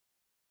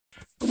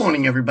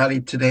morning,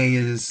 everybody. Today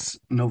is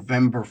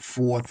November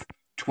 4th,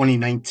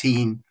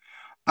 2019.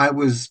 I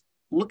was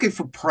looking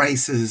for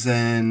prices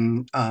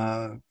and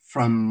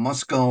from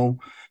Moscow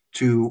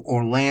to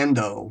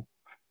Orlando,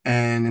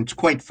 and it's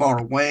quite far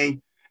away.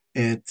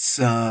 It's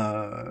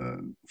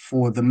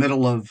for the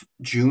middle of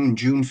June,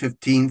 June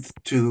 15th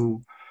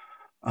to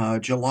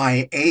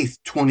July 8th,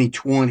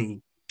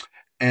 2020.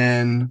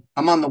 And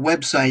I'm on the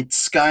website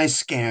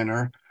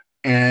Skyscanner,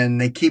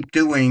 and they keep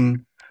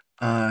doing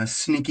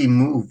sneaky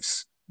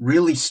moves,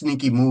 really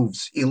sneaky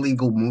moves,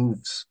 illegal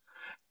moves.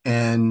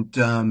 And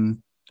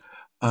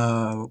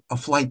a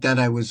flight that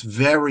I was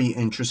very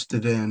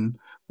interested in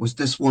was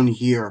this one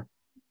here,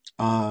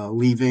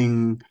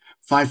 leaving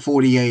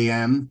 5:40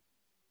 a.m.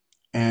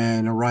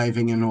 and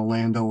arriving in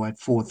Orlando at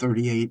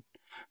 4:38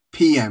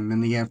 p.m. in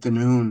the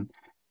afternoon,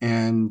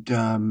 and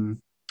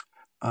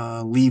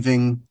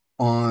leaving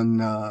on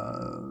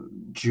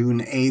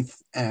June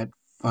 8th at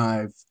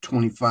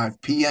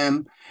 5:25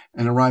 p.m.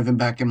 and arriving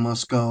back in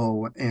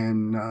Moscow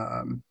in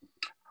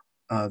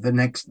the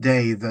next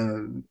day,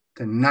 the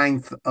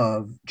 9th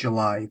of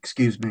July,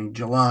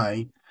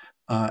 July,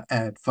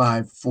 at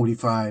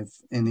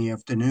 5:45 in the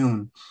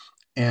afternoon.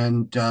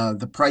 And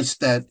the price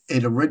that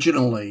it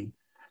originally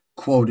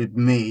quoted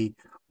me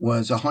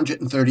was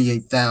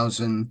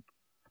 138,000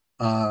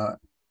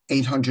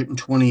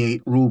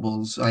 828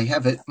 rubles. I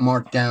have it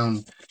marked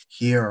down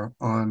here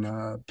on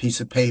a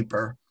piece of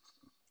paper.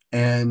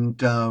 And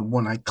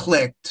when I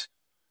clicked,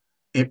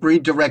 it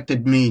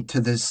redirected me to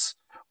this,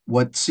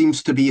 what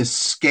seems to be a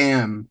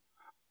scam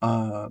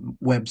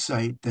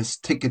website, this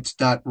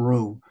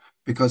tickets.ru,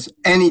 because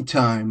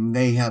anytime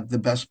they have the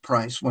best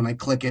price, when I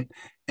click it,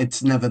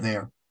 it's never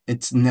there.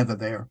 It's never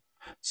there.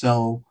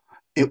 So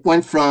it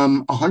went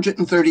from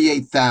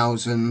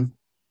 138,000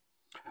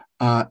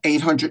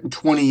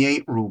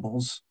 828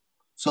 rubles.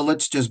 So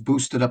let's just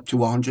boost it up to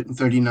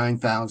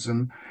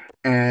 139,000.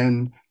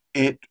 And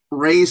it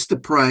raised the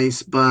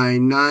price by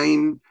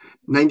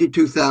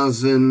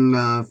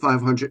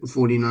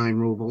 92,549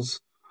 rubles.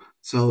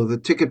 So the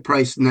ticket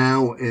price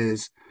now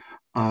is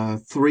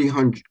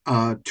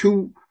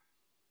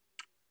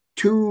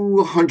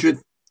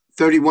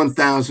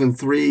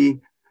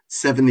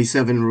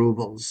 231,377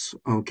 rubles.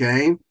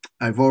 Okay.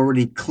 I've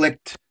already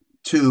clicked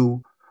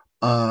to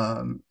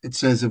it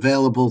says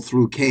available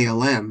through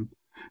KLM.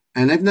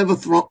 And I've never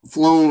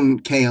flown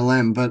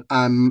KLM, but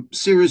I'm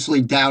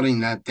seriously doubting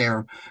that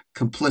they're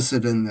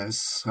complicit in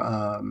this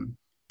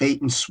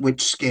bait and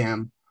switch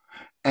scam.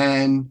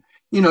 And,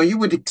 you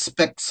would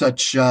expect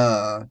such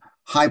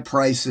high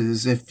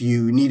prices if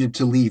you needed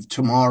to leave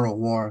tomorrow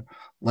or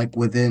like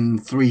within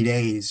 3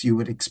 days, you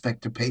would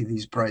expect to pay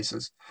these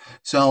prices.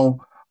 So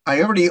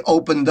I already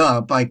opened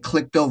up, I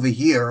clicked over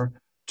here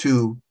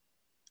to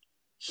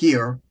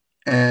here,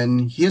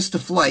 and here's the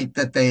flight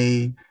that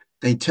they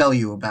tell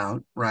you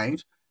about,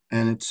 right?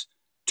 And it's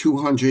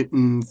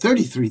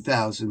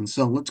 233,000.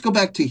 So let's go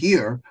back to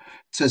here.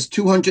 It says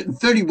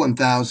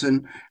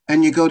 231,000,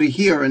 and you go to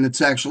here, and it's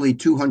actually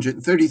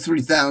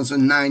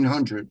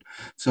 233,900.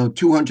 So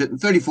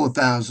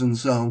 234,000.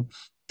 So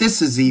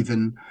this is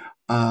even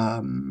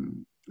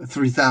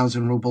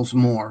 3,000 rubles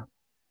more.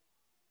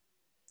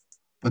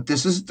 But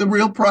this is the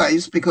real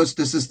price because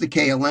this is the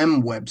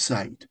KLM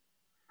website.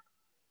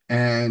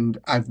 And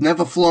I've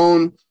never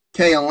flown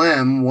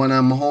KLM. When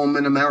I'm home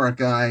in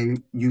America, I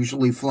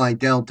usually fly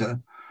Delta.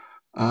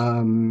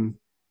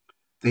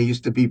 They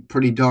used to be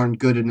pretty darn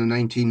good in the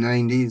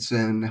 1990s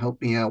and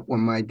helped me out when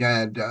my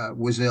dad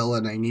was ill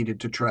and I needed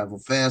to travel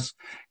fast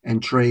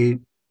and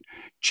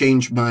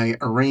change my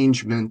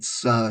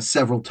arrangements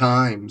several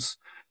times.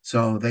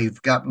 So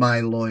they've got my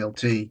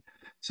loyalty.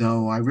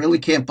 So I really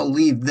can't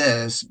believe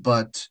this,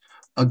 but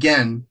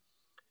again,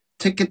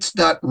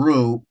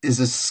 tickets.ru is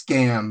a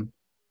scam.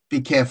 Be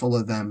careful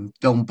of them.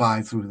 Don't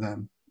buy through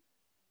them.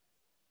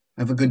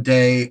 Have a good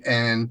day.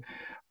 And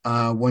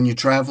when you're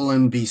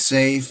traveling, be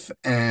safe.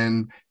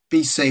 And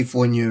be safe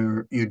when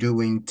you're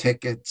doing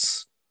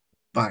tickets.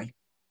 Bye.